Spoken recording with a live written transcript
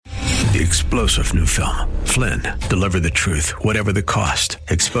The explosive new film, Flynn, deliver the truth, whatever the cost,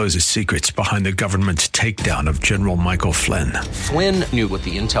 exposes secrets behind the government's takedown of General Michael Flynn. Flynn knew what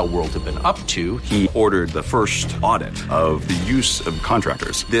the intel world had been up to. He ordered the first audit of the use of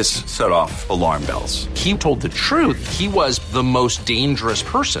contractors. This set off alarm bells. He told the truth. He was the most dangerous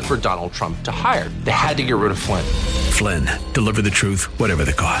person for Donald Trump to hire. They had to get rid of Flynn. Flynn, deliver the truth, whatever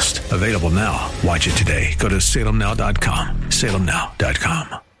the cost. Available now. Watch it today. Go to salemnow.com.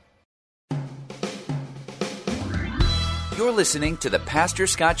 salemnow.com. You're listening to the Pastor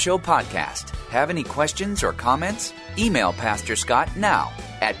Scott Show podcast. Have any questions or comments? Email Pastor Scott now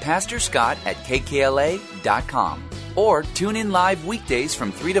at pastorscott@kkla.com or tune in live weekdays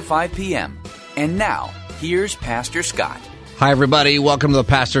from 3 to 5 p.m. And now, here's Pastor Scott. Hi, everybody. Welcome to the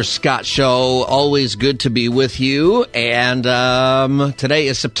Pastor Scott Show. Always good to be with you. And today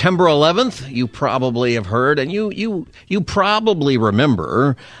is September 11th. You probably have heard, and you probably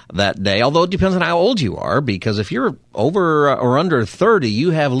remember that day, although it depends on how old you are, because if you're over or under 30, you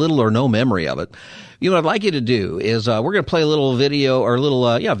have little or no memory of it. You know what I'd like you to do is we're going to play a little video, or a little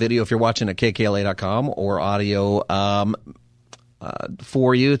video if you're watching at kkla.com, or audio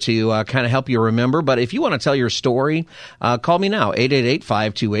for you to kind of help you remember. But if you want to tell your story, call me now,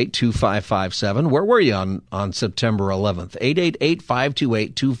 888-528-2557. Where were you on September 11th?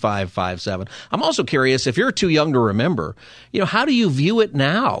 888-528-2557. I'm also curious, if you're too young to remember, how do you view it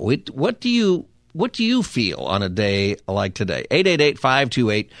now? What do you feel on a day like today?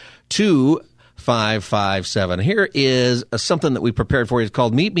 888-528-2557. Here is something that we prepared for you. It's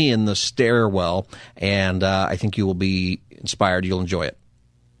called Meet Me in the Stairwell, and I think you will be inspired. You'll enjoy it.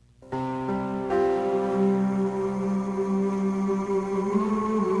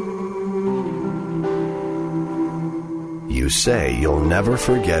 You say you'll never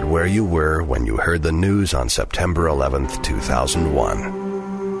forget where you were when you heard the news on September 11th,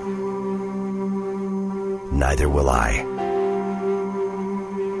 2001. Neither will I.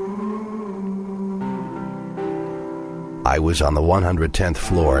 I was on the 110th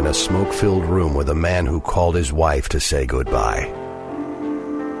floor in a smoke-filled room with a man who called his wife to say goodbye.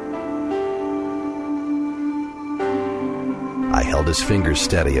 I held his fingers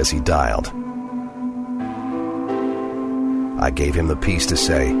steady as he dialed. I gave him the piece to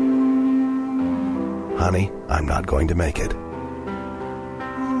say, "Honey, I'm not going to make it.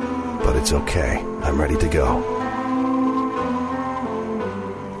 But it's okay. I'm ready to go."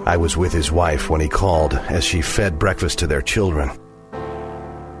 I was with his wife when he called as she fed breakfast to their children.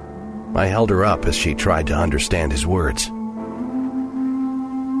 I held her up as she tried to understand his words.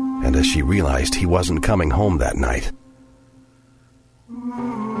 And as she realized he wasn't coming home that night.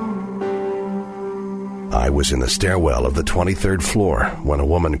 I was in the stairwell of the 23rd floor when a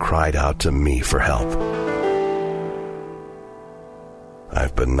woman cried out to me for help.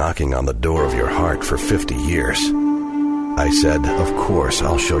 "I've been knocking on the door of your heart for 50 years. I said, "Of course,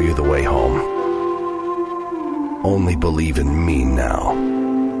 I'll show you the way home. Only believe in me now."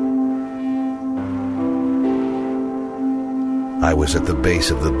 I was at the base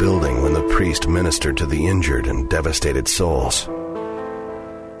of the building when the priest ministered to the injured and devastated souls.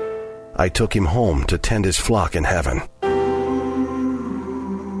 I took him home to tend his flock in heaven.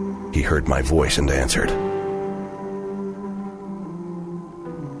 He heard my voice and answered.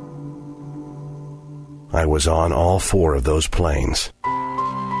 I was on all 4 of those planes,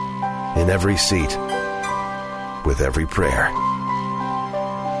 in every seat, with every prayer.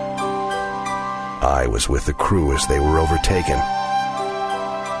 I was with the crew as they were overtaken.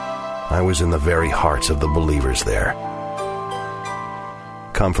 I was in the very hearts of the believers there,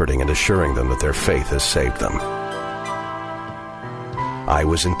 comforting and assuring them that their faith has saved them. I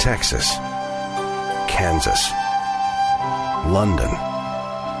was in Texas, Kansas, London.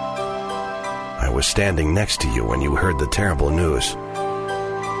 I was standing next to you when you heard the terrible news.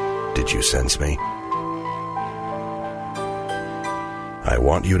 Did you sense me? I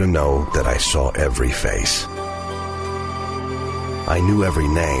want you to know that I saw every face. I knew every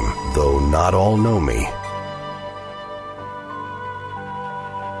name, though not all know me.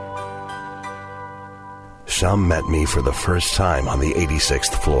 Some met me for the first time on the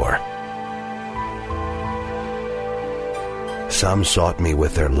 86th floor. Some sought me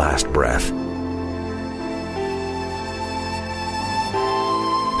with their last breath.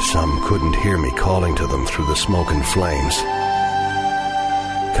 Some couldn't hear me calling to them through the smoke and flames.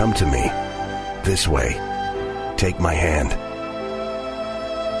 Come to me, this way, take my hand.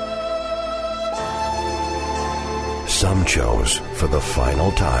 Some chose, for the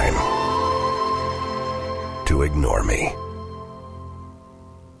final time, to ignore me.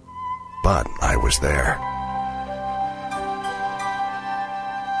 But I was there.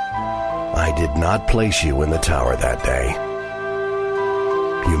 I did not place you in the tower that day.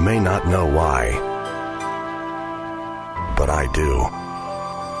 You may not know why, but I do.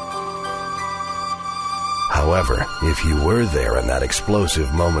 However, if you were there in that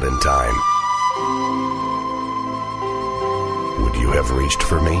explosive moment in time, would you have reached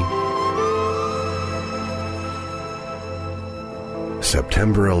for me?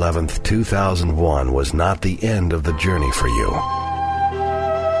 September 11th, 2001 was not the end of the journey for you.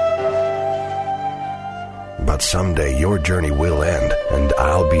 But someday your journey will end, and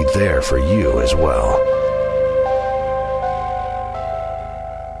I'll be there for you as well.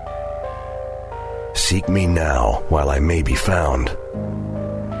 Seek me now while I may be found.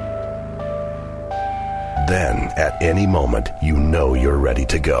 Then, at any moment, you know you're ready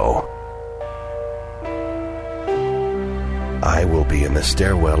to go. I will be in the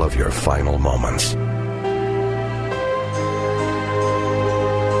stairwell of your final moments.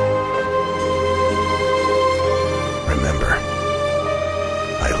 Remember,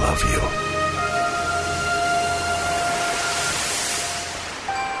 I love you.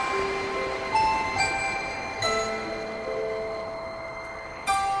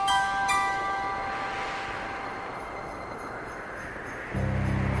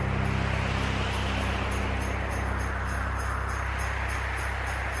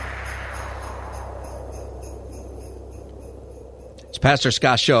 Pastor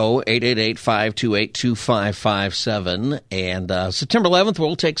Scott Show, 888-528-2557. And September 11th,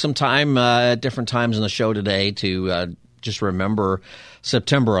 we'll take some time at different times in the show today to just remember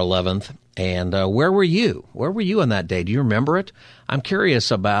September 11th. And where were you? Where were you on that day? Do you remember it? I'm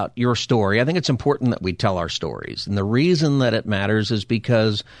curious about your story. I think it's important that we tell our stories. And the reason that it matters is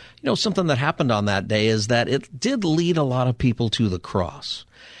because, you know, something that happened on that day is that it did lead a lot of people to the cross.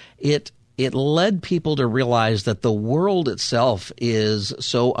 It led people to realize that the world itself is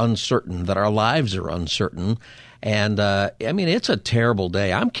so uncertain, that our lives are uncertain. And, I mean, it's a terrible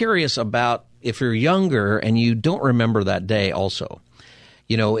day. I'm curious about if you're younger and you don't remember that day also.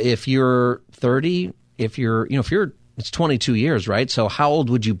 You know, if you're 30, it's 22 years, right? So how old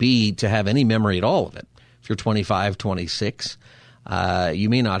would you be to have any memory at all of it? If you're 25, 26, you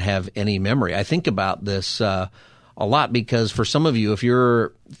may not have any memory. I think about this a lot because for some of you, if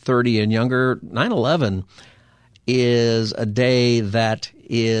you're 30 and younger, 9/11 is a day that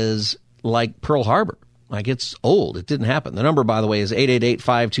is like Pearl Harbor. Like, it's old. It didn't happen. The number, by the way, is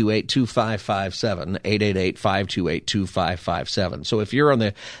 888-528-2557, 888-528-2557. So if you're on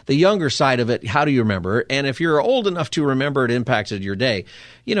the younger side of it, how do you remember? And if you're old enough to remember it impacted your day,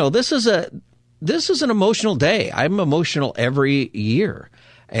 you know, this is an emotional day. I'm emotional every year.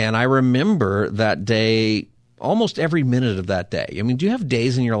 And I remember that day, almost every minute of that day. I mean, do you have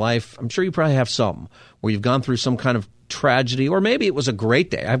days in your life? I'm sure you probably have some where you've gone through some kind of tragedy, or maybe it was a great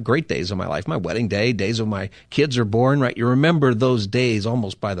day. I have great days in my life. My wedding day, days when my kids are born, right? You remember those days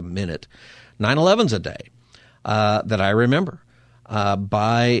almost by the minute. 9/11's a day that I remember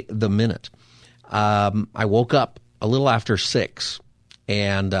by the minute. I woke up a little after 6,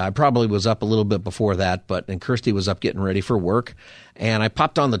 and I probably was up a little bit before that, and Kirsty was up getting ready for work, and I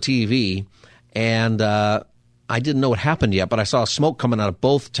popped on the TV, and I didn't know what happened yet, but I saw smoke coming out of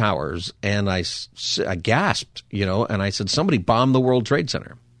both towers, and I gasped, you know, and I said, somebody bombed the World Trade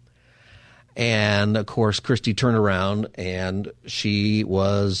Center. And, of course, Christy turned around, and she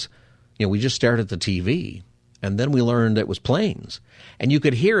was, you know, we just stared at the TV, and then we learned it was planes. And you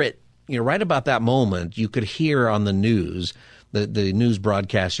could hear it, you know, right about that moment, you could hear on the news, the news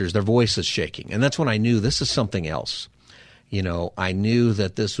broadcasters, their voices shaking. And that's when I knew this is something else. You know, I knew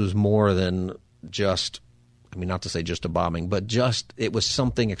that this was more than just, I mean, not to say just a bombing, but just it was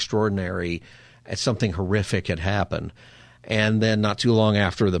something extraordinary, something horrific had happened. And then not too long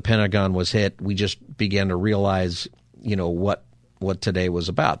after the Pentagon was hit, we just began to realize, you know, what today was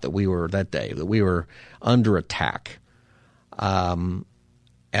about, that we were under attack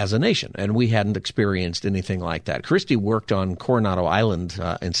as a nation, and we hadn't experienced anything like that. Christy worked on Coronado Island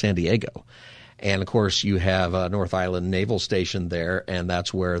in San Diego. And, of course, you have North Island Naval Station there, and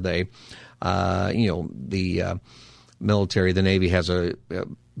that's where they the military, the Navy has a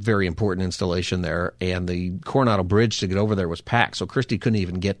very important installation there, and the Coronado Bridge to get over there was packed, so Christy couldn't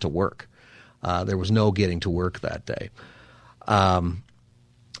even get to work. There was no getting to work that day.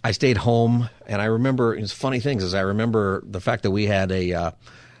 I stayed home, and I remember, it's funny things, is I remember the fact that we had a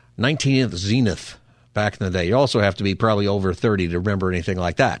 19th Zenith back in the day. You also have to be probably over 30 to remember anything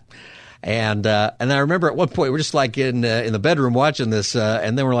like that. And I remember at one point we're just like in the bedroom watching this,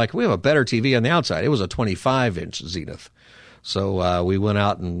 and then we're like, we have a better TV on the outside. It was a 25-inch Zenith, so we went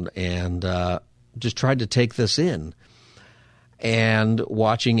out and just tried to take this in. and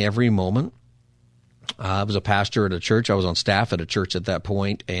watching every moment. I was a pastor at a church. I was on staff at a church at that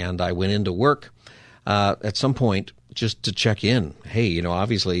point, and I went into work at some point just to check in. Hey,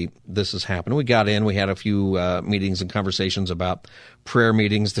 obviously this has happened. We got in. We had a few meetings and conversations about prayer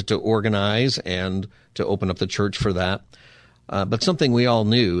meetings to organize and to open up the church for that. But something we all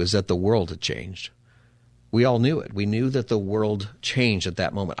knew is that the world had changed. We all knew it. We knew that the world changed at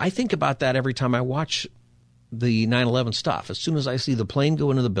that moment. I think about that every time I watch the 9/11 stuff. As soon as I see the plane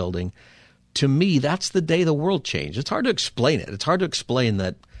go into the building, to me, that's the day the world changed. It's hard to explain it. It's hard to explain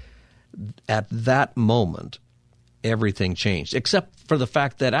that at that moment, everything changed, except for the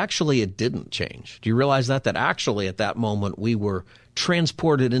fact that actually it didn't change. Do you realize that? That actually at that moment, we were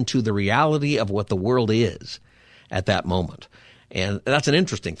transported into the reality of what the world is at that moment. And that's an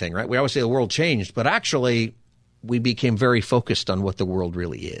interesting thing, right? We always say the world changed, but actually we became very focused on what the world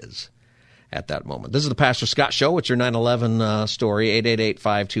really is at that moment. This is the Pastor Scott Show. It's your 9/11 story,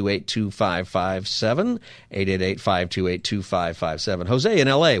 888-528-2557, 888-528-2557. Jose in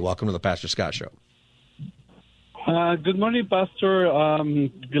L.A., welcome to the Pastor Scott Show. Good morning, Pastor.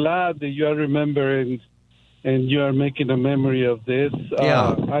 I'm glad that you are remembering and you are making a memory of this.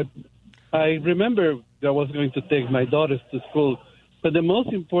 Yeah. I remember that I was going to take my daughters to school, but the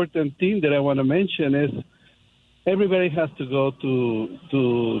most important thing that I want to mention is everybody has to go to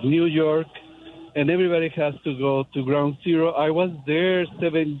New York, and everybody has to go to Ground Zero. I was there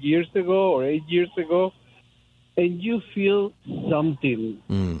 7 years ago or 8 years ago, and you feel something.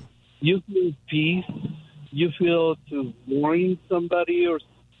 You feel peace. You feel to warn somebody or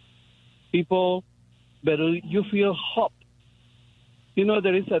people, but you feel hope.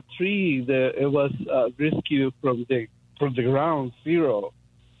 There is a tree that it was rescued from the Ground Zero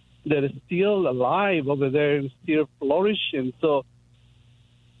that is still alive over there and still flourishing. So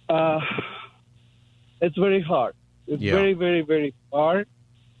it's very hard. It's very, very, very hard.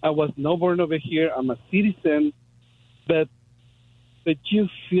 I was not born over here. I'm a citizen, but you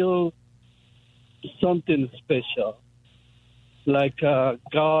feel something special, like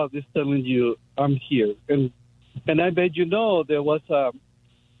God is telling you, "I'm here." And I bet there was a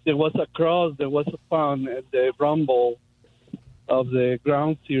cross, there was a found at the rumble of the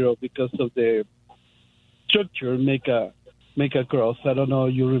Ground Zero because of the structure make a cross. I don't know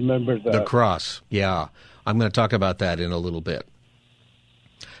if you remember that. The cross, yeah. I'm going to talk about that in a little bit.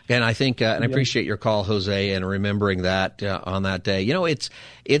 And I think, and I appreciate your call, Jose, and remembering that on that day.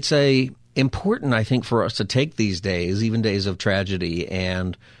 It's important, I think, for us to take these days, even days of tragedy,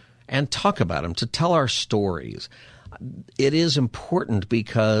 and talk about them, to tell our stories. It is important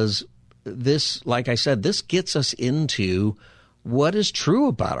because this, like I said, this gets us into what is true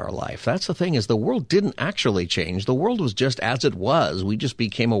about our life. That's the thing, is the world didn't actually change. The world was just as it was. We just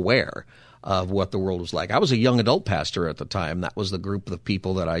became aware of what the world was like. I was a young adult pastor at the time. That was the group of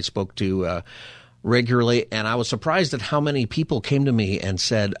people that I spoke to regularly, and I was surprised at how many people came to me and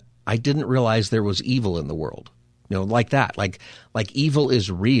said, I didn't realize there was evil in the world. Like that, like evil is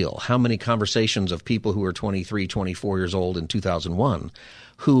real. How many conversations of people who were 23, 24 years old in 2001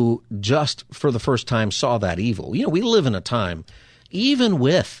 who just for the first time saw that evil. We live in a time, even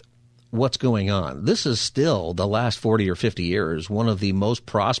with what's going on, this is still the last 40 or 50 years, one of the most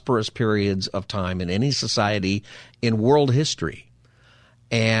prosperous periods of time in any society in world history.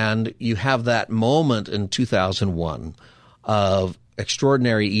 And you have that moment in 2001 of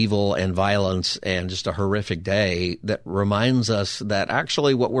extraordinary evil and violence and just a horrific day that reminds us that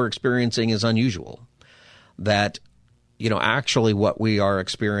actually what we're experiencing is unusual. That, actually what we are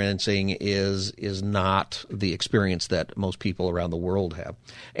experiencing is not the experience that most people around the world have.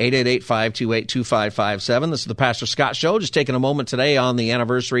 888-528-2557. This is the Pastor Scott Show. Just taking a moment today on the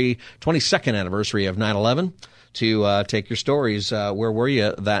 22nd anniversary of 9/11. To take your stories. Where were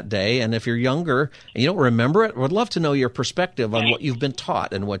you that day? And if you're younger and you don't remember it, would love to know your perspective on what you've been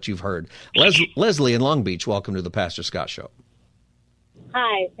taught and what you've heard. Leslie in Long Beach, welcome to the Pastor Scott Show.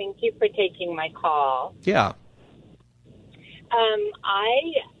 Hi, thank you for taking my call. Yeah.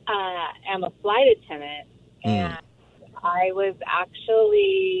 I am a flight attendant, and I was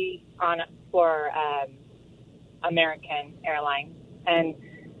actually for American Airlines, and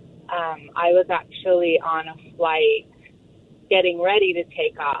I was actually on a flight getting ready to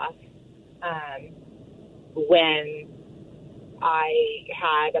take off when I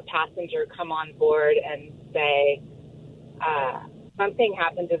had a passenger come on board and say, something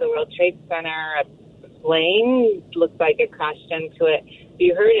happened to the World Trade Center. A plane looked like it crashed into it. Have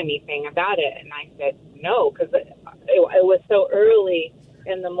you heard anything about it? And I said, no, because it was so early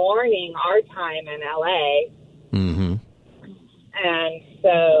in the morning, our time in L.A., and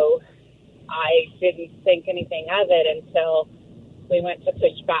so I didn't think anything of it until we went to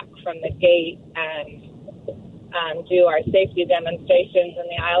push back from the gate and do our safety demonstrations in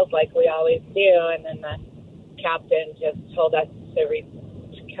the aisles like we always do. And then the captain just told us to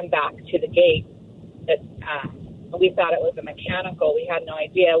come back to the gate. That we thought it was a mechanical. We had no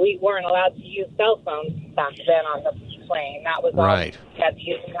idea. We weren't allowed to use cell phones back then on the plane. That was right. all we kept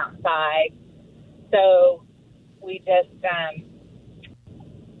using outside. So we just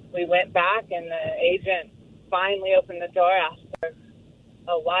we went back, and the agent finally opened the door after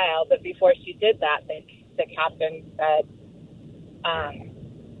a while. But before she did that, the captain said,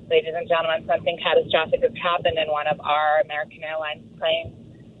 ladies and gentlemen, something catastrophic has happened in one of our American Airlines planes.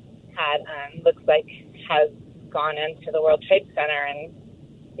 Looks like has gone into the World Trade Center, and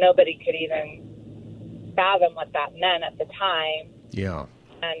nobody could even fathom what that meant at the time. Yeah.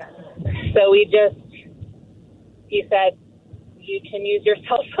 And so he said, you can use your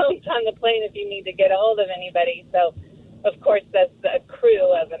cell phones on the plane if you need to get a hold of anybody. So, of course, as the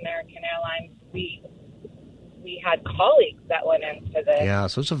crew of American Airlines, we had colleagues that went into this. Yeah,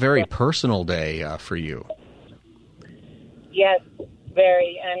 so it's a very personal day for you. Yes,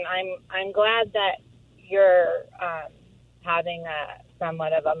 very. And I'm glad that you're having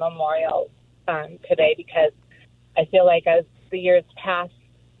somewhat of a memorial today, because I feel like as the years pass,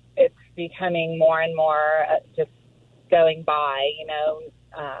 it's becoming more and more just going by,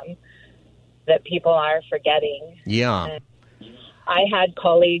 that people are forgetting. Yeah. And I had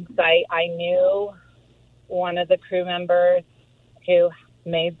colleagues. I knew one of the crew members who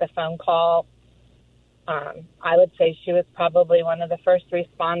made the phone call. I would say she was probably one of the first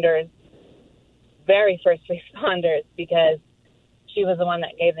responders, very first responders, because she was the one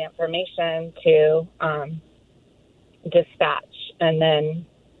that gave the information to dispatch, and then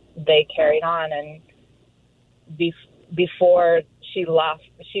they carried on. And before she left,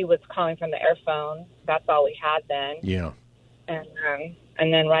 she was calling from the airphone. That's all we had then. Yeah. And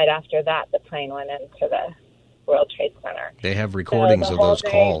then right after that, the plane went into the World Trade Center. They have recordings of those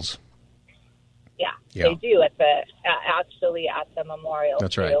calls. Yeah, Yeah. they do actually at the memorial.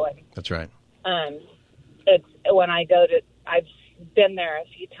 That's right. Too. And, that's right. it's when I go to, I've been there a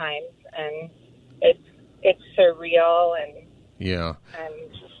few times, and it's surreal, and yeah, and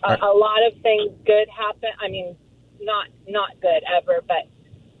a lot of things good happen. I mean, not good ever, but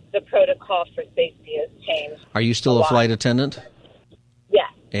the protocol for safety has changed. Are you still a flight attendant? Yeah.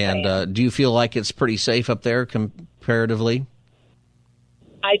 And do you feel like it's pretty safe up there comparatively?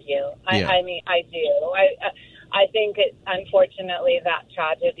 I do. Yeah. I mean, I do. I think unfortunately, that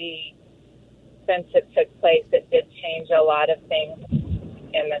tragedy, since it took place, it did change a lot of things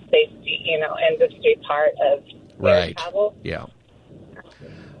in the safety, industry part of air travel. Yeah.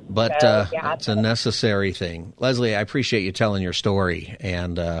 But it's a necessary thing. Leslie, I appreciate you telling your story,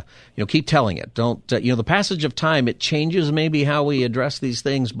 and keep telling it. Don't the passage of time, it changes maybe how we address these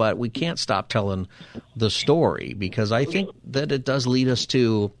things, but we can't stop telling the story, because I think that it does lead us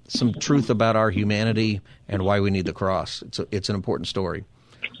to some truth about our humanity and why we need the cross. It's an important story.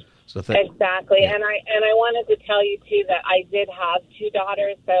 So exactly, yeah. and I wanted to tell you too that I did have two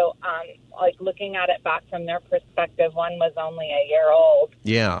daughters, so looking at it back from their perspective, one was only a year old,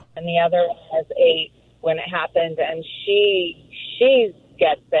 yeah, and the other was 8 when it happened, and she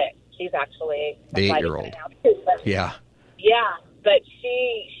gets it. She's actually the 8-year-old now too, yeah, but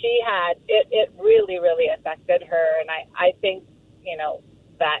she had it really, really affected her, and I think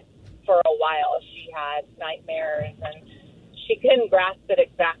that for a while she had nightmares, and she couldn't grasp it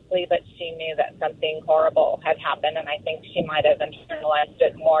exactly, but she knew that something horrible had happened, and I think she might have internalized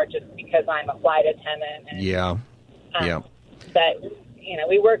it more just because I'm a flight attendant. And, yeah. But,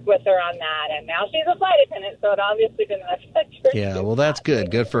 we worked with her on that, and now she's a flight attendant, so it obviously didn't affect her. Yeah, well, that's good.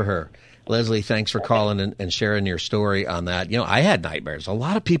 Good for her. Leslie, thanks for calling and sharing your story on that. I had nightmares. A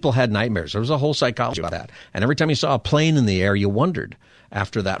lot of people had nightmares. There was a whole psychology about that. And every time you saw a plane in the air, you wondered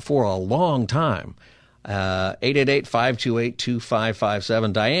after that for a long time.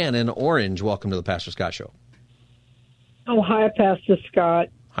 888-528-2557. Diane in Orange, welcome to the Pastor Scott Show. Oh, hi, Pastor Scott.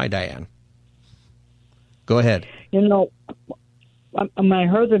 Hi, Diane. Go ahead. When I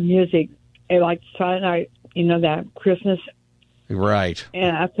heard the music, like Saturday night, that Christmas. Right.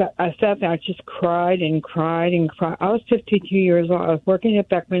 And I sat there, I just cried and cried and cried. I was 52 years old. I was working at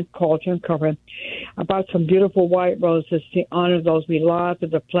Beckman's Culture and Cover. I bought some beautiful white roses to honor those we lost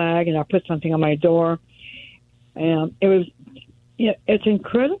with the flag, and I put something on my door. And it was, it's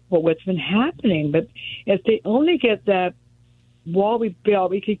incredible what's been happening. But if they only get that wall we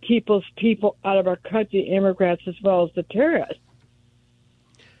built, we could keep those people out of our country, immigrants as well as the terrorists.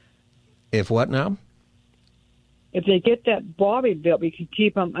 If what now? If they get that wall we built, we could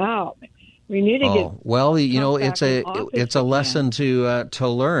keep them out. We need to get. Well, it's a lesson to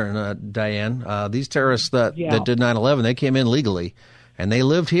learn, Diane. These terrorists that did 9/11, they came in legally. And they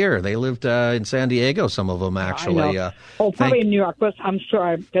lived here. They lived in San Diego, some of them, actually. Probably in New York. But I'm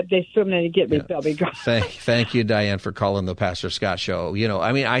sorry, but they still need to get me, Billy. Thank you, Diane, for calling the Pastor Scott Show.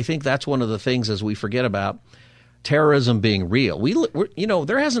 I think that's one of the things as we forget about terrorism being real.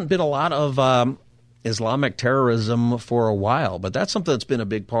 There hasn't been a lot of Islamic terrorism for a while, but that's something that's been a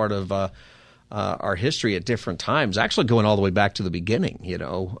big part of our history at different times, actually going all the way back to the beginning.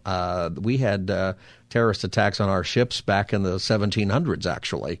 We had terrorist attacks on our ships back in the 1700s,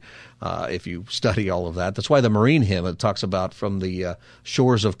 actually, if you study all of that. That's why the Marine hymn, it talks about from the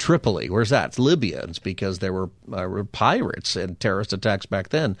shores of Tripoli. Where's that? It's Libya. It's because there were pirates and terrorist attacks back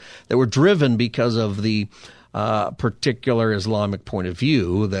then that were driven because of the particular Islamic point of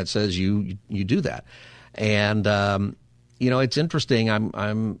view that says you do that. And, it's interesting.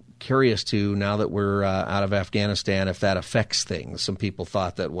 I'm curious to, now that we're out of Afghanistan, if that affects things. Some people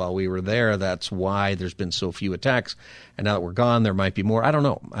thought that while we were there, that's why there's been so few attacks. And now that we're gone, there might be more. I don't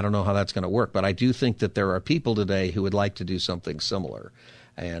know. I don't know how that's going to work. But I do think that there are people today who would like to do something similar.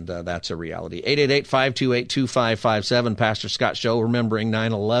 And that's a reality. 888-528-2557, Pastor Scott Show, remembering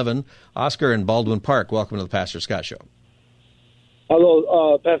 9/11. Oscar in Baldwin Park, welcome to the Pastor Scott Show.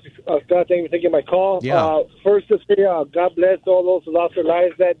 Hello, Pastor Scott. Thank you for taking my call. Yeah. First to say, God bless all those who lost their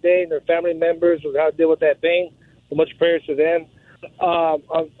lives that day and their family members who had to deal with that thing. So much prayers to them.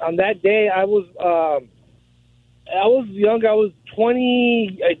 On that day, I was young. I was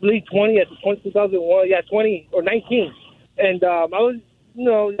 20, I believe 20 at 2001. Yeah, 20 or 19. And I was,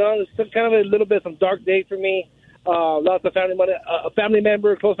 young. It was kind of a little bit some dark day for me. Lost a family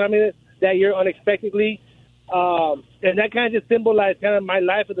member, close family that year unexpectedly. And that kind of just symbolized kind of my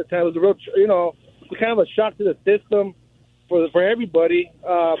life at the time. It was a real, kind of a shock to the system for everybody.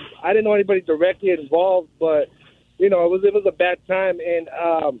 I didn't know anybody directly involved, but it was a bad time. And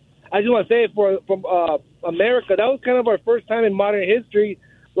I just want to say from America, that was kind of our first time in modern history.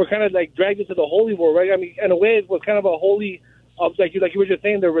 We're kind of like dragged into the holy war, right? I mean, in a way, it was kind of a holy, like you were just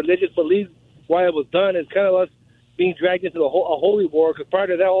saying, the religious beliefs. Why it was done is kind of us being dragged into a holy war. Because prior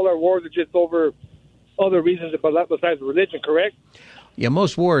to that, all our wars are just over other reasons besides religion, correct? Yeah,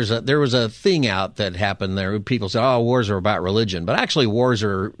 most wars, there was a thing out that happened there. People say, wars are about religion. But actually, wars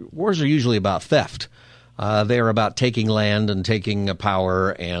are usually about theft. They are about taking land and taking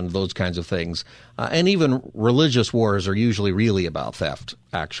power and those kinds of things. And even religious wars are usually really about theft,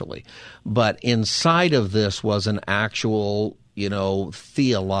 actually. But inside of this was an actual,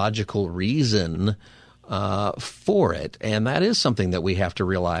 theological reason for it. And that is something that we have to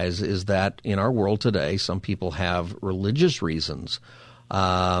realize, is that in our world today, some people have religious reasons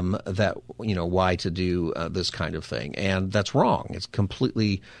that, why to do this kind of thing. And that's wrong. It's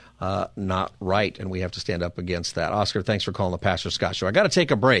completely not right, and we have to stand up against that. Oscar, thanks for calling the Pastor Scott Show. I got to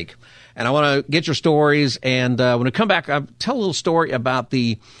take a break, and I want to get your stories. And when we come back, I'll tell a little story about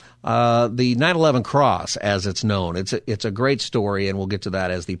the 9/11 cross, as it's known. It's a great story, and we'll get to that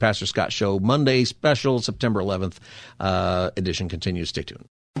as the Pastor Scott Show Monday special, September 11th edition continues. Stay tuned.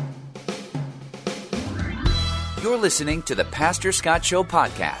 You're listening to the Pastor Scott Show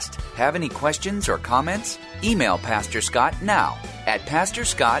podcast. Have any questions or comments? Email Pastor Scott now at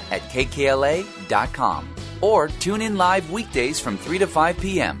pastorscott@kkla.com or tune in live weekdays from 3 to 5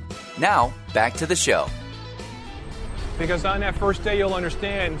 p.m. Now, back to the show. Because on that first day, you'll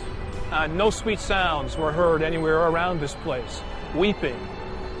understand no sweet sounds were heard anywhere around this place. Weeping,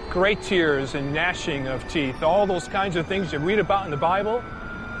 great tears and gnashing of teeth, all those kinds of things you read about in the Bible,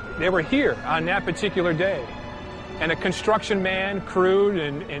 they were here on that particular day. And a construction man, crude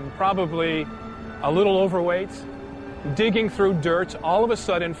and probably a little overweight, digging through dirt, all of a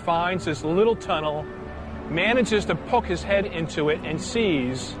sudden finds this little tunnel, manages to poke his head into it, and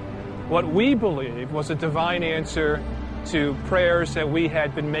sees what we believe was a divine answer to prayers that we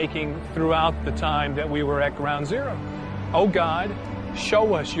had been making throughout the time that we were at Ground Zero. Oh God,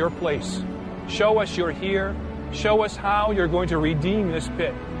 show us your place. Show us you're here. Show us how you're going to redeem this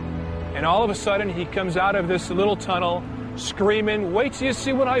pit. And all of a sudden, he comes out of this little tunnel screaming, "Wait till you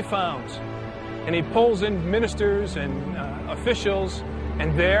see what I found." And he pulls in ministers and officials,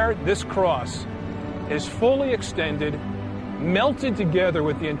 and there, this cross is fully extended, melted together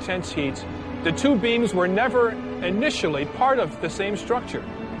with the intense heat. The two beams were never initially part of the same structure.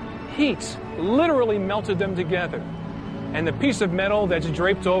 Heat literally melted them together. And the piece of metal that's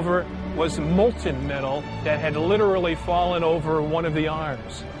draped over was molten metal that had literally fallen over one of the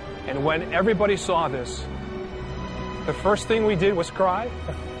arms. And when everybody saw this, the first thing we did was cry.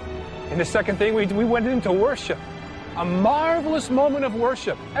 And the second thing we went into worship. A marvelous moment of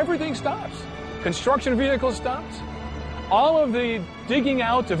worship. Everything stops. Construction vehicles stopped. All of the digging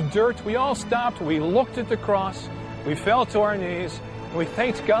out of dirt, we all stopped. We looked at the cross. We fell to our knees. And we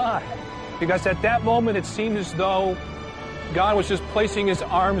thanked God. Because at that moment, it seemed as though God was just placing his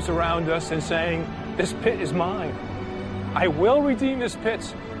arms around us and saying, this pit is mine. I will redeem this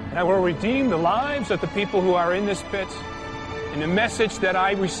pit. And I will redeem the lives of the people who are in this pit. And the message that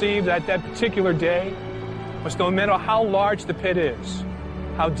I received at that particular day was no matter how large the pit is,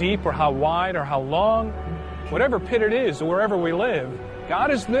 how deep or how wide or how long, whatever pit it is or wherever we live,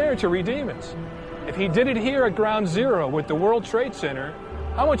 God is there to redeem it. If he did it here at Ground Zero with the World Trade Center,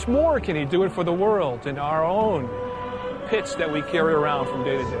 how much more can he do it for the world in our own pits that we carry around from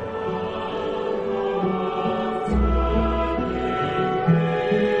day to day?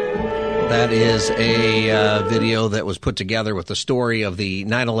 That is a video that was put together with the story of the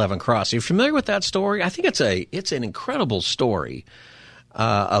 9/11 cross. Are you familiar with that story? I think it's an incredible story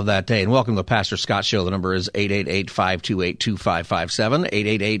of that day. And welcome to the Pastor Scott Show. The number is 888-528-2557,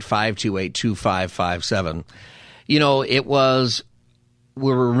 888-528-2557. You know,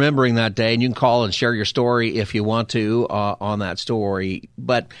 we're remembering that day, and you can call and share your story if you want to on that story.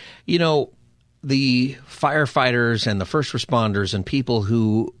 But, you know, the firefighters and the first responders and people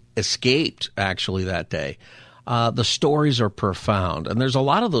who escaped actually that day, the stories are profound. And there's a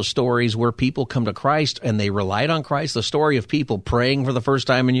lot of those stories where people come to Christ and they relied on Christ. The story of people praying for the first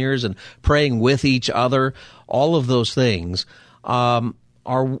time in years and praying with each other, all of those things are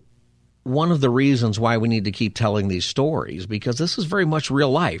one of the reasons why we need to keep telling these stories, because this is very much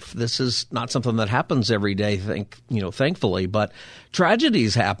real life. This is not something that happens every day, thankfully, but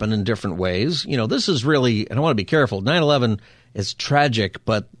tragedies happen in different ways. You know, this is really, and I want to be careful, 9/11 is tragic,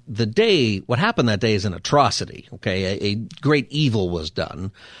 but what happened that day is an atrocity, okay? A great evil was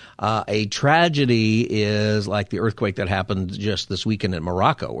done. A tragedy is like the earthquake that happened just this weekend in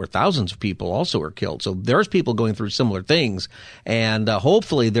Morocco, where thousands of people also were killed. So there's people going through similar things, and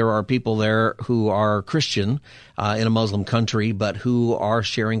hopefully there are people there who are Christian in a Muslim country, but who are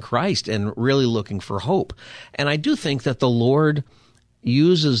sharing Christ and really looking for hope. And I do think that the Lord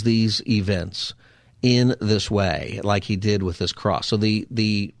uses these events in this way, like he did with this cross. So the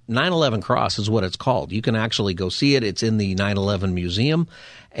 9/11 cross is what it's called. You can actually go see it. It's in the 9/11 museum,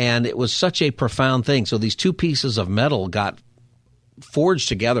 and it was such a profound thing. So these two pieces of metal got forged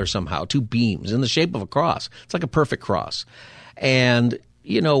together somehow, two beams in the shape of a cross. It's like a perfect cross. And,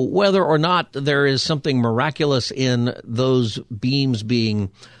 you know, whether or not there is something miraculous in those beams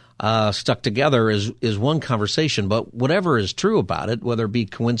being stuck together is one conversation, but whatever is true about it, whether it be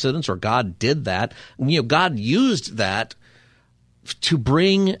coincidence or God did that, you know, God used that to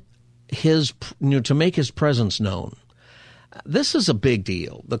bring to make his presence known. This is a big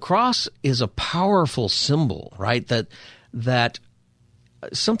deal. The cross is a powerful symbol, right? That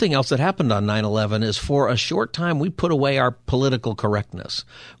something else that happened on 9/11 is for a short time we put away our political correctness.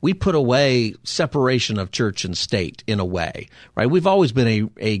 We put away separation of church and state in a way, right? We've always been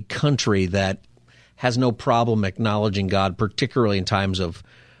a country that has no problem acknowledging God, particularly in times of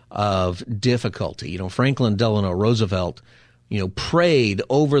difficulty. You know, Franklin Delano Roosevelt, you know, prayed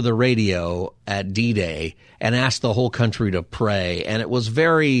over the radio at D-Day and asked the whole country to pray, and it was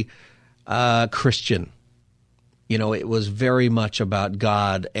very Christian. You know, it was very much about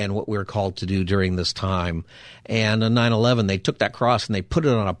God and what we're called to do during this time. And on 9/11, they took that cross and they put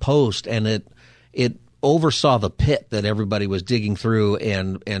it on a post, and it oversaw the pit that everybody was digging through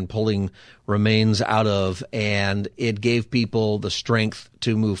and pulling remains out of, and it gave people the strength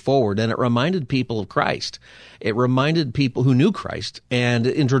to move forward. And it reminded people of Christ. It reminded people who knew Christ and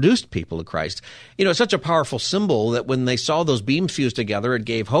introduced people to Christ. You know, it's such a powerful symbol that when they saw those beams fused together, it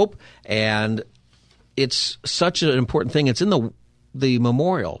gave hope, and it's such an important thing. It's in the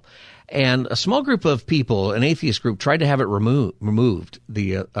memorial. And a small group of people, an atheist group, tried to have it removed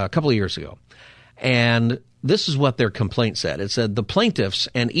a couple of years ago. And this is what their complaint said. It said the plaintiffs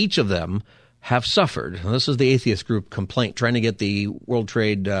and each of them have suffered. And this is the atheist group complaint, trying to get the World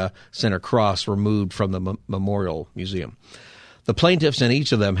Trade Center cross removed from the Memorial Museum. The plaintiffs and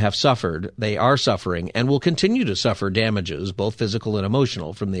each of them have suffered, they are suffering, and will continue to suffer damages, both physical and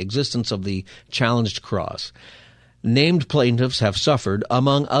emotional, from the existence of the challenged cross. Named plaintiffs have suffered,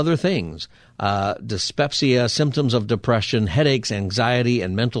 among other things, dyspepsia, symptoms of depression, headaches, anxiety,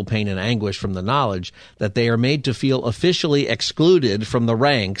 and mental pain and anguish from the knowledge that they are made to feel officially excluded from the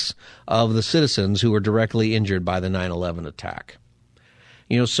ranks of the citizens who were directly injured by the 9/11 attack.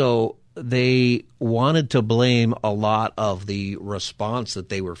 You know, so they wanted to blame a lot of the response that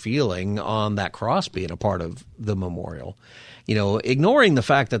they were feeling on that cross being a part of the memorial, you know, ignoring the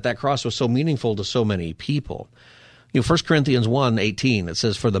fact that that cross was so meaningful to so many people. 1 Corinthians 1:18, it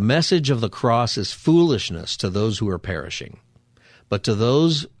says, "For the message of the cross is foolishness to those who are perishing, but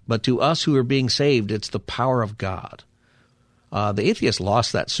to us who are being saved, it's the power of God." The atheists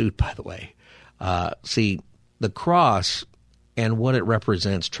lost that suit, by the way. See, the cross and what it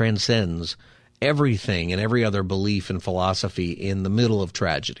represents transcends everything and every other belief and philosophy in the middle of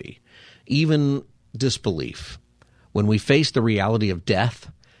tragedy, even disbelief. When we face the reality of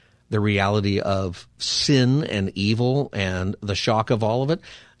death, the reality of sin and evil and the shock of all of it,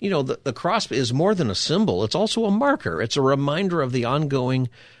 the cross is more than a symbol. It's also a marker. It's a reminder of the ongoing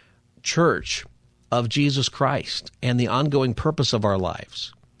church of Jesus Christ and the ongoing purpose of our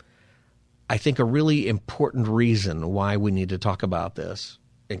lives. I think a really important reason why we need to talk about this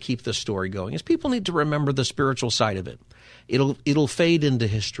and keep this story going is people need to remember the spiritual side of it. It'll fade into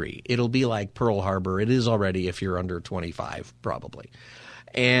history. It'll be like Pearl Harbor. It is already if you're under 25, probably.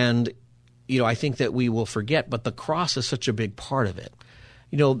 And, I think that we will forget, but the cross is such a big part of it.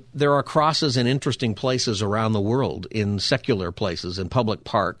 There are crosses in interesting places around the world, in secular places, in public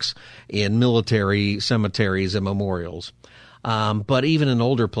parks, in military cemeteries and memorials. But even in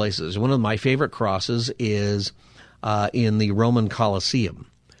older places, one of my favorite crosses is in the Roman Colosseum.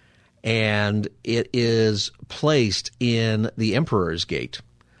 And it is placed in the Emperor's Gate.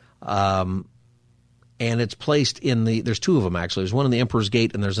 And it's placed in there's two of them actually. There's one in the Emperor's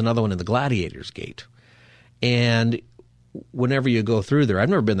Gate and there's another one in the Gladiator's Gate. And whenever you go through there, I've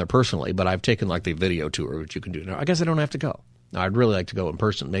never been there personally, but I've taken like the video tour, which you can do now. I guess I don't have to go. Now, I'd really like to go in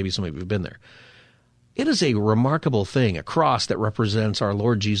person. Maybe some of you have been there. It is a remarkable thing, a cross that represents our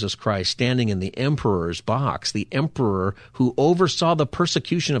Lord Jesus Christ standing in the emperor's box, the emperor who oversaw the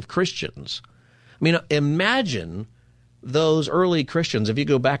persecution of Christians. I mean, imagine those early Christians, if you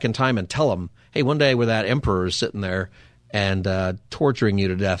go back in time and tell them, hey, one day where that emperor is sitting there and torturing you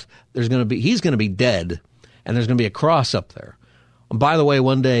to death, he's going to be dead, and there's going to be a cross up there. And by the way,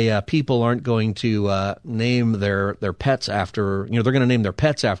 one day people aren't going to name their pets after, they're going to name their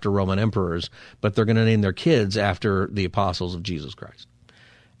pets after Roman emperors, but they're going to name their kids after the apostles of Jesus Christ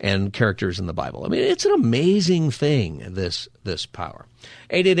and characters in the Bible. I mean, it's an amazing thing, this power.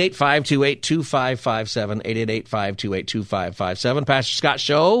 888-528-2557, 888-528-2557. Pastor Scott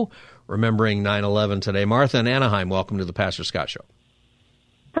Show, remembering 9/11 today. Martha in Anaheim, welcome to the Pastor Scott Show.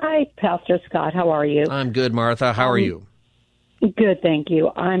 Hi, Pastor Scott. How are you? I'm good, Martha. How are you? Good, thank you.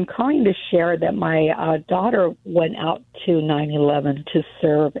 I'm calling to share that my daughter went out to 9/11 to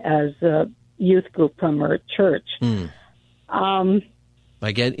serve as a youth group from her church.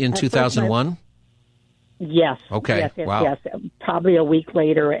 Again, in 2001? Yes. Okay. Yes, wow. Yes. Probably a week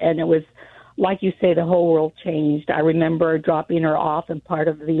later, and it was, like you say, the whole world changed. I remember dropping her off and part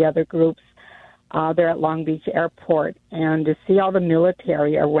of the other groups there at Long Beach Airport, and to see all the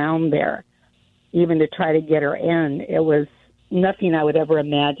military around there, even to try to get her in, it was nothing I would ever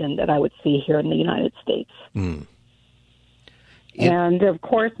imagine that I would see here in the United States. And, of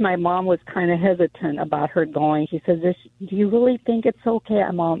course, my mom was kind of hesitant about her going. She says, do you really think it's okay,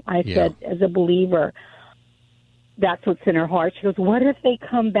 Mom? I said, as a believer, that's what's in her heart. She goes, what if they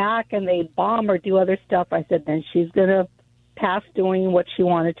come back and they bomb or do other stuff? I said, then she's going to pass doing what she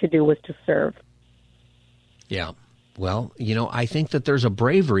wanted to do, was to serve. Yeah. Well, I think that there's a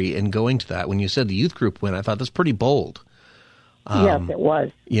bravery in going to that. When you said the youth group went, I thought that's pretty bold. Yes, it was.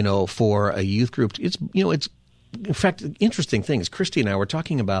 For a youth group, it's in fact, interesting thing is Christy and I were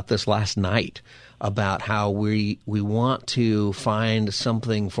talking about this last night about how we want to find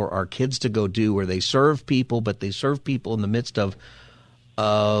something for our kids to go do where they serve people, but they serve people in the midst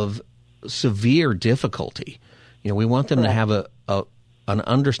of severe difficulty. We want them to have an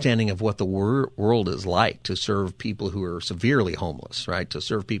understanding of what the world is like, to serve people who are severely homeless, right? To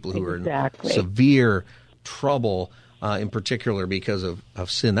serve people who are in severe trouble, in particular because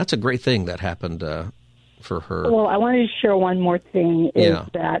of sin. That's a great thing that happened for her. Well, I wanted to share one more thing, is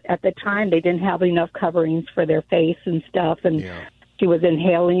that at the time they didn't have enough coverings for their face and stuff, and she was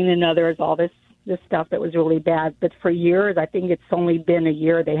inhaling and all this stuff that was really bad. But for years, I think it's only been a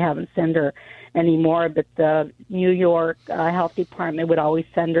year, they haven't sent her anymore, but the New York Health Department would always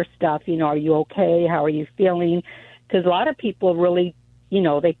send her stuff, are you okay? How are you feeling? Because a lot of people really,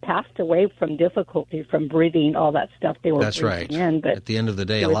 they passed away from difficulty, from breathing, all that stuff they were breathing in. But at the end of the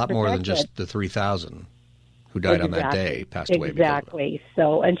day, a lot more than just the 3,000 who died on that day passed away. Exactly.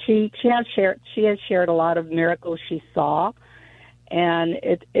 So, and she has shared a lot of miracles she saw, and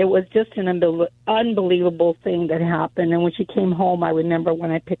it was just an unbelievable thing that happened. And when she came home, I remember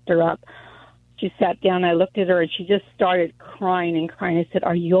when I picked her up, she sat down, I looked at her, and she just started crying and crying. I said,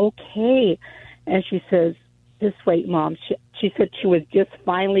 are you okay? And she says, just wait, Mom. She said she was just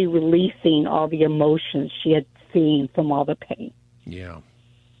finally releasing all the emotions she had seeing from all the pain. Yeah.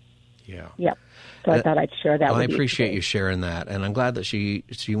 Yep. So I thought I'd share that with you. I appreciate you sharing that, and I'm glad that she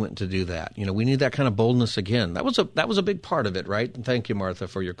went to do that. We need that kind of boldness again. That was a big part of it, right? And thank you, Martha,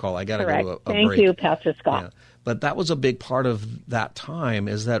 for your call. I got to go to a break. Thank you, Pastor Scott. Yeah. But that was a big part of that time,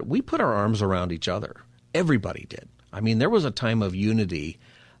 is that we put our arms around each other. Everybody did. I mean, there was a time of unity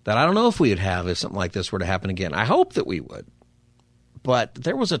that I don't know if we would have if something like this were to happen again. I hope that we would. But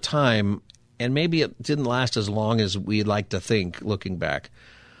there was a time, and maybe it didn't last as long as we'd like to think, looking back,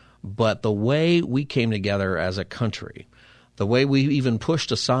 but the way we came together as a country, the way we even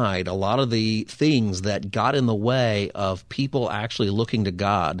pushed aside a lot of the things that got in the way of people actually looking to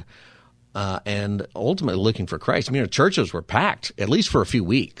God and ultimately looking for Christ. I mean, churches were packed, at least for a few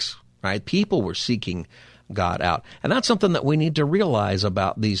weeks, right? People were seeking God out. And that's something that we need to realize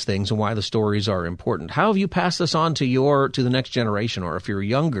about these things and why the stories are important. How have you passed this on to the next generation? Or if you're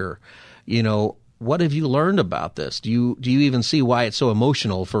younger, what have you learned about this? Do you even see why it's so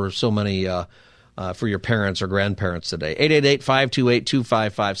emotional for so many, for your parents or grandparents today?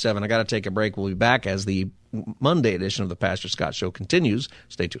 888-528-2557. I got to take a break. We'll be back as the Monday edition of the Pastor Scott Show continues.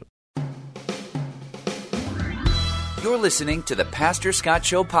 Stay tuned. You're listening to the Pastor Scott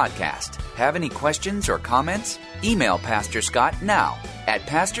Show podcast. Have any questions or comments? Email Pastor Scott now at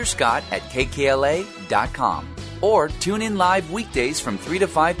pastorscott@kkla.com or tune in live weekdays from 3 to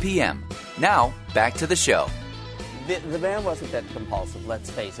 5 p.m. Now, back to the show. The man wasn't that compulsive,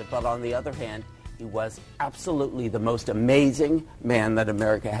 let's face it, but on the other hand, he was absolutely the most amazing man that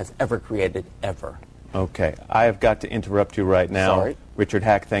America has ever created, ever. Okay, I have got to interrupt you right now. Sorry. Richard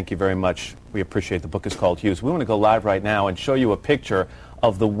Hack, thank you very much. We appreciate the book is called Hughes. We want to go live right now and show you a picture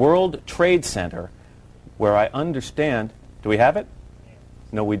of the World Trade Center where I understand, do we have it?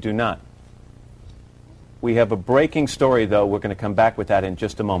 No, we do not. We have a breaking story, though. We're going to come back with that in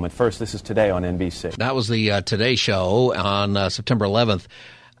just a moment. First, this is Today on NBC. That was the Today Show on September 11th.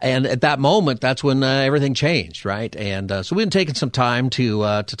 And at that moment, that's when everything changed, right? And so we've been taking some time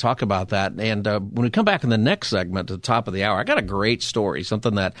to talk about that. And when we come back in the next segment at the top of the hour, I got a great story,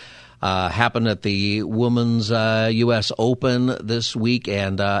 something that happened at the Women's U.S. Open this week,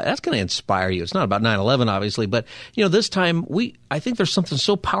 and that's going to inspire you. It's not about 9/11, obviously, but this time I think there's something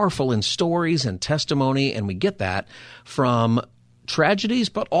so powerful in stories and testimony, and we get that from tragedies,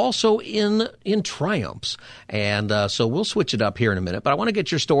 but also in triumphs. And so we'll switch it up here in a minute. But I want to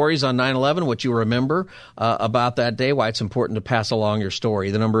get your stories on 9/11, what you remember about that day, why it's important to pass along your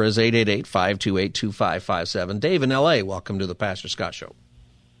story. The number is 888-528-2557. Dave in L.A., welcome to the Pastor Scott Show.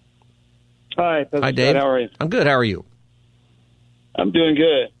 Hi, Hi, Dave. How are you? I'm good. How are you? I'm doing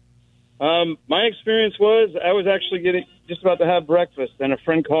good. My experience was I was actually just about to have breakfast, and a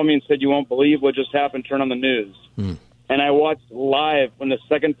friend called me and said, "You won't believe what just happened. Turn on the news." And I watched live when the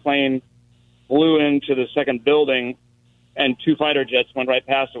second plane flew into the second building, and 2 fighter jets went right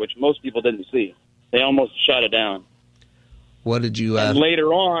past it, which most people didn't see. They almost shot it down. What did you? And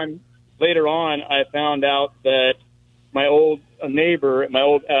later on, I found out that my old neighbor at my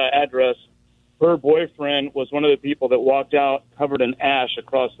old address, her boyfriend was one of the people that walked out covered in ash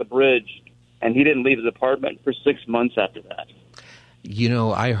across the bridge, and he didn't leave his apartment for 6 months after that.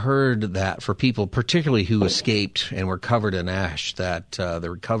 I heard that for people, particularly who escaped and were covered in ash, that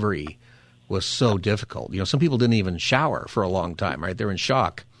the recovery was so difficult. Some people didn't even shower for a long time, right? They're in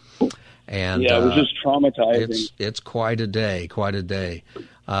shock. And yeah, it was just traumatizing. It's quite a day.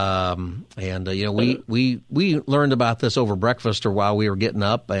 We learned about this over breakfast or while we were getting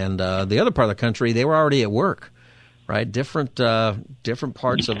up, and the other part of the country, they were already at work, right? Different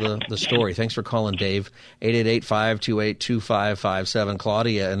parts of the story. Thanks for calling, Dave. 888-528-2557.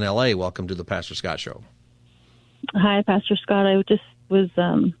 Claudia in L.A., welcome to the Pastor Scott Show. Hi, Pastor Scott. I just was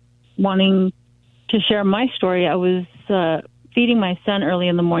wanting to share my story. I was feeding my son early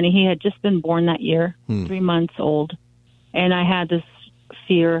in the morning. He had just been born that year, 3 months old, and I had this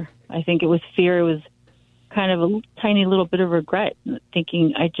fear. I think it was fear. It was kind of a tiny little bit of regret,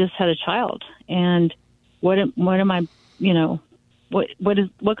 thinking I just had a child, and what am I? What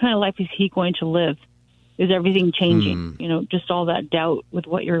kind of life is he going to live? Is everything changing? Just all that doubt with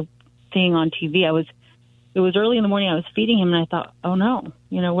what you're seeing on TV. It was early in the morning. I was feeding him, and I thought, oh no,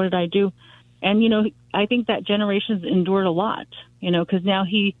 what did I do? And I think that generation's endured a lot. Because now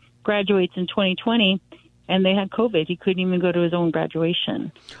he graduates in 2020. And they had COVID. He couldn't even go to his own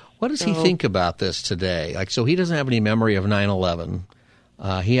graduation. What does he think about this today? So he doesn't have any memory of 9/11.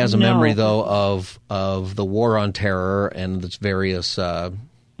 He has a memory, though, of the war on terror and its various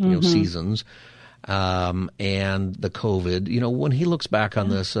seasons and the COVID. When he looks back on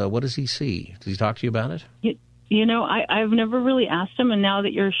this, what does he see? Does he talk to you about it? You know, I've never really asked him, and now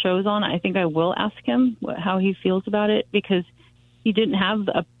that your show's on, I think I will ask him how he feels about it, because he didn't have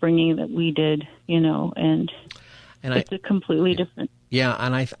the upbringing that we did, you know, and it's a completely different. Yeah,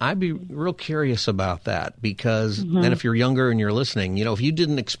 and I'd be real curious about that, because then if you're younger and you're listening, you know, if you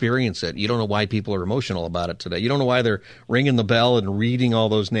didn't experience it, you don't know why people are emotional about it today. You don't know why they're ringing the bell and reading all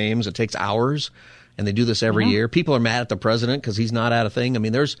those names. It takes hours, and they do this every year. People are mad at the president because he's not at a thing. I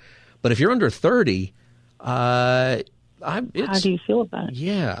mean, but if you're under 30, how do you feel about it?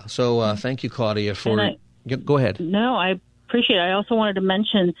 Yeah. So thank you, Claudia, for go ahead. No, I appreciate it. I also wanted to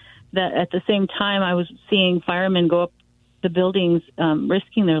mention that at the same time I was seeing firemen go up the buildings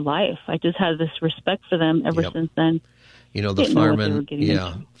risking their life. I just had this respect for them ever since then. You know, the firemen,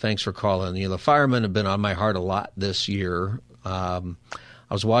 thanks for calling. You know, the firemen have been on my heart a lot this year.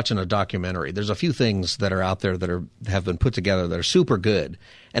 I was watching a documentary. There's a few things that are out there that have been put together that are super good.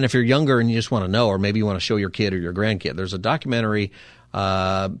 And if you're younger and you just want to know, or maybe you want to show your kid or your grandkid, there's a documentary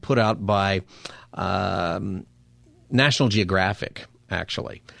put out by National Geographic,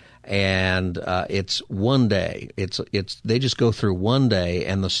 actually. And it's one day. They just go through one day,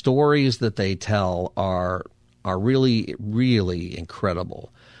 and the stories that they tell are really, really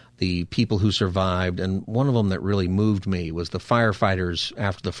incredible. The people who survived, and one of them that really moved me was the firefighters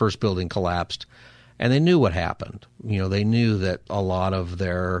after the first building collapsed, and they knew what happened. You know, they knew that a lot of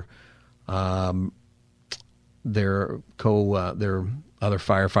their other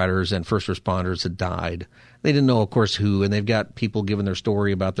firefighters and first responders had died. They didn't know, of course, who, and they've got people giving their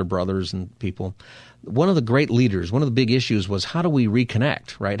story about their brothers and people. One of the great leaders, one of the big issues was, how do we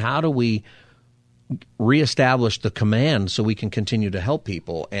reconnect, right? How do we reestablish the command so we can continue to help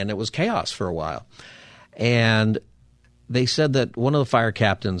people? And it was chaos for a while. And they said that one of the fire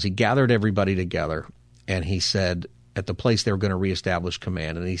captains, he gathered everybody together, and he said at the place they were going to reestablish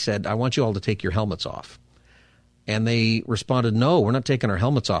command, and he said, I want you all to take your helmets off. And they responded, no, we're not taking our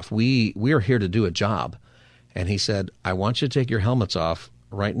helmets off. We are here to do a job. And he said, I want you to take your helmets off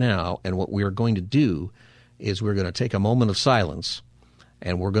right now, and what we are going to do is we're going to take a moment of silence,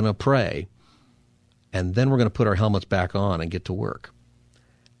 and we're going to pray, and then we're going to put our helmets back on and get to work.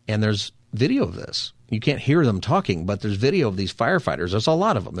 And there's video of this. You can't hear them talking, but there's video of these firefighters. There's a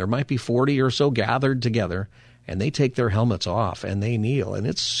lot of them. There might be 40 or so gathered together, and they take their helmets off, and they kneel, and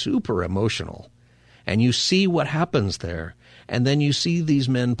it's super emotional. And you see what happens there. And then you see these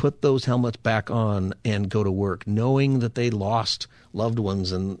men put those helmets back on and go to work, knowing that they lost loved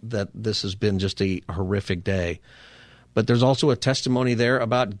ones and that this has been just a horrific day. But there's also a testimony there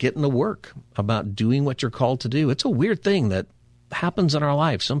about getting to work, about doing what you're called to do. It's a weird thing that happens in our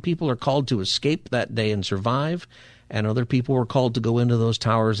life. Some people are called to escape that day and survive, and other people are called to go into those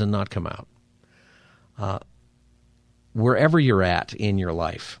towers and not come out. Wherever you're at in your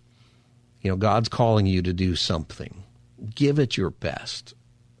life, you know, God's calling you to do something. Give it your best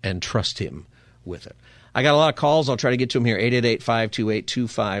and trust him with it. I got a lot of calls. I'll try to get to them here.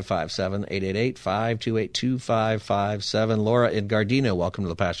 888-528-2557. 888-528-2557. Laura in Gardena, welcome to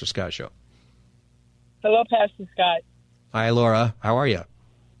the Pastor Scott Show. Hello, Pastor Scott. Hi, Laura. How are you?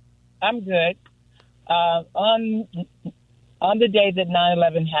 I'm good. On the day that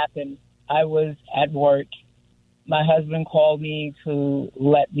 9/11 happened, I was at work. My husband called me to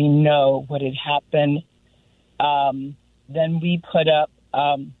let me know what had happened. Then we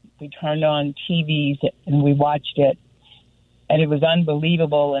we turned on TVs and we watched it, and it was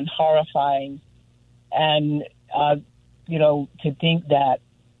unbelievable and horrifying. And, to think that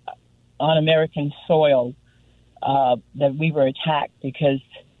on American soil, that we were attacked because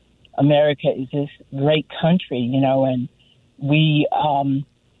America is this great country, and we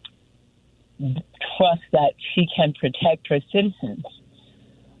trust that she can protect her citizens.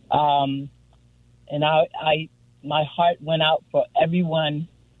 And my heart went out for everyone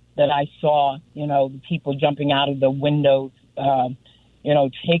that I saw, the people jumping out of the windows,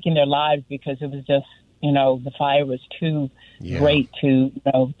 taking their lives because it was just, the fire was too great to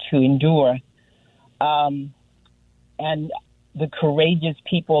endure. And the courageous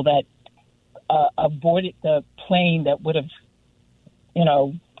people that aborted the plane that would have,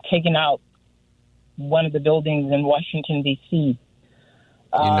 taken out one of the buildings in Washington, D.C.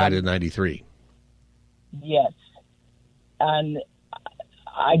 United 93. Yes. And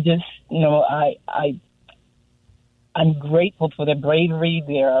I just, I'm grateful for the bravery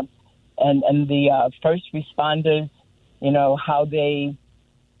there and the first responders, how they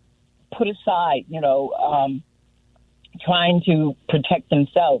put aside, trying to protect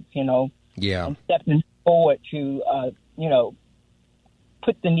themselves, and stepping forward to,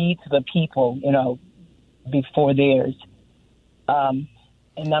 put the needs of the people, before theirs. And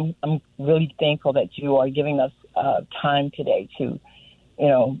I'm really thankful that you are giving us time today to,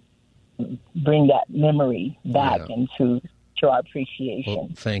 bring that memory back and to show our appreciation. Well,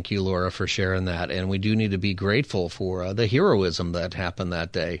 thank you, Laura, for sharing that. And we do need to be grateful for the heroism that happened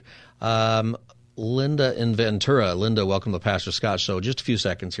that day. Linda in Ventura. Linda, welcome to the Pastor Scott Show. Just a few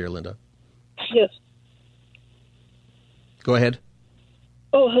seconds here, Linda. Yes. Go ahead.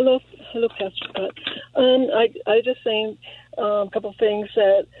 Oh, hello, Pastor Scott. I just saying a couple of things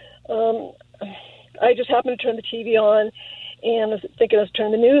that I just happened to turn the TV on, and I was thinking I was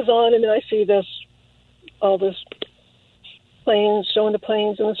turning the news on, and then I see all this planes, showing the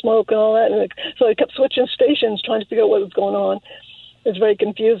planes and the smoke and all that, and so I kept switching stations trying to figure out what was going on. It was very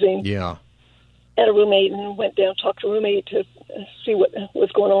confusing. Yeah. I had a roommate and went down, talked to a roommate to see what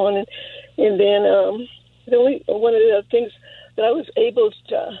was going on, and then one of the things that I was able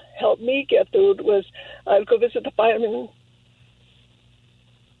to help me get through was I would go visit the firemen.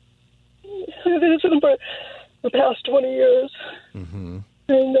 I visited them for the past 20 years, and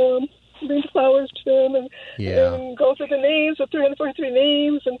bring flowers to them, and go through the names, the 343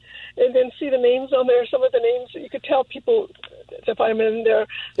 names, and then see the names on there. Some of the names that you could tell people, the firemen there,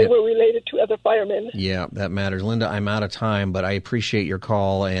 they were related to other firemen. Yeah, that matters. Linda, I'm out of time, but I appreciate your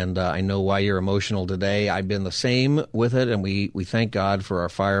call, and I know why you're emotional today. I've been the same with it, and we thank God for our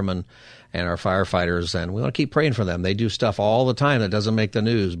firemen and our firefighters, and we want to keep praying for them. They do stuff all the time that doesn't make the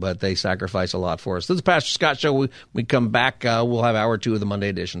news, but they sacrifice a lot for us. This is Pastor Scott Show. We come back. We'll have hour 2 of the Monday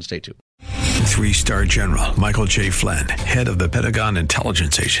edition. Stay tuned. 3-star General Michael J. Flynn, head of the Pentagon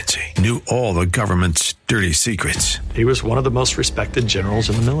Intelligence Agency, knew all the government's dirty secrets. He was one of the most respected generals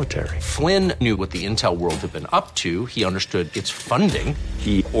in the military. Flynn knew what the intel world had been up to. He understood its funding.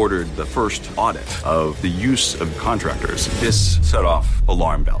 He ordered the first audit of the use of contractors. This set off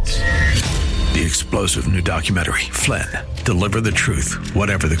alarm bells. The explosive new documentary, Flynn, Deliver the Truth,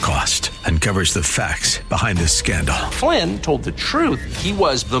 Whatever the Cost, uncovers the facts behind this scandal. Flynn told the truth. He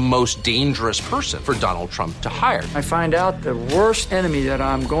was the most dangerous person for Donald Trump to hire. I find out the worst enemy that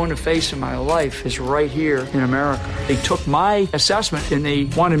I'm going to face in my life is right here in America. They took my assessment and they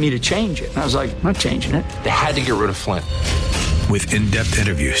wanted me to change it. And I was like, I'm not changing it. They had to get rid of Flynn. With in-depth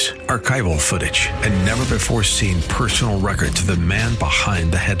interviews, archival footage, and never-before-seen personal records of the man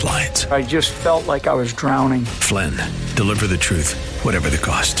behind the headlines. I just felt like I was drowning. Flynn, Deliver the Truth, Whatever the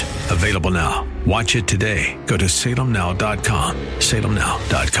Cost. Available now. Watch it today. Go to salemnow.com.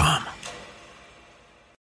 salemnow.com.